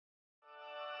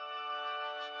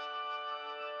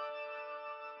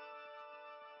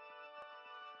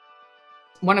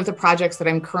One of the projects that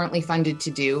I'm currently funded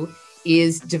to do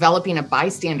is developing a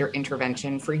bystander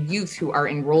intervention for youth who are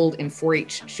enrolled in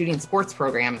 4-H shooting sports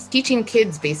programs, teaching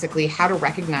kids basically how to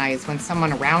recognize when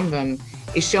someone around them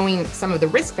is showing some of the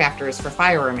risk factors for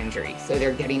firearm injury. So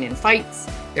they're getting in fights,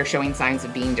 they're showing signs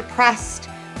of being depressed,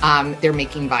 they're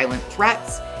making violent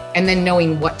threats, and then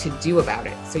knowing what to do about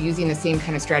it. So using the same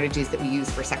kind of strategies that we use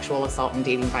for sexual assault and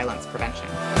dating violence prevention.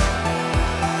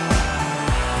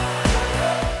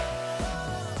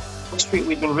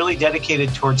 We've been really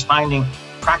dedicated towards finding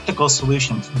practical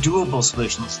solutions, doable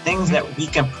solutions, things that we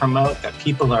can promote that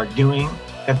people are doing,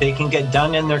 that they can get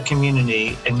done in their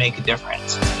community and make a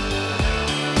difference.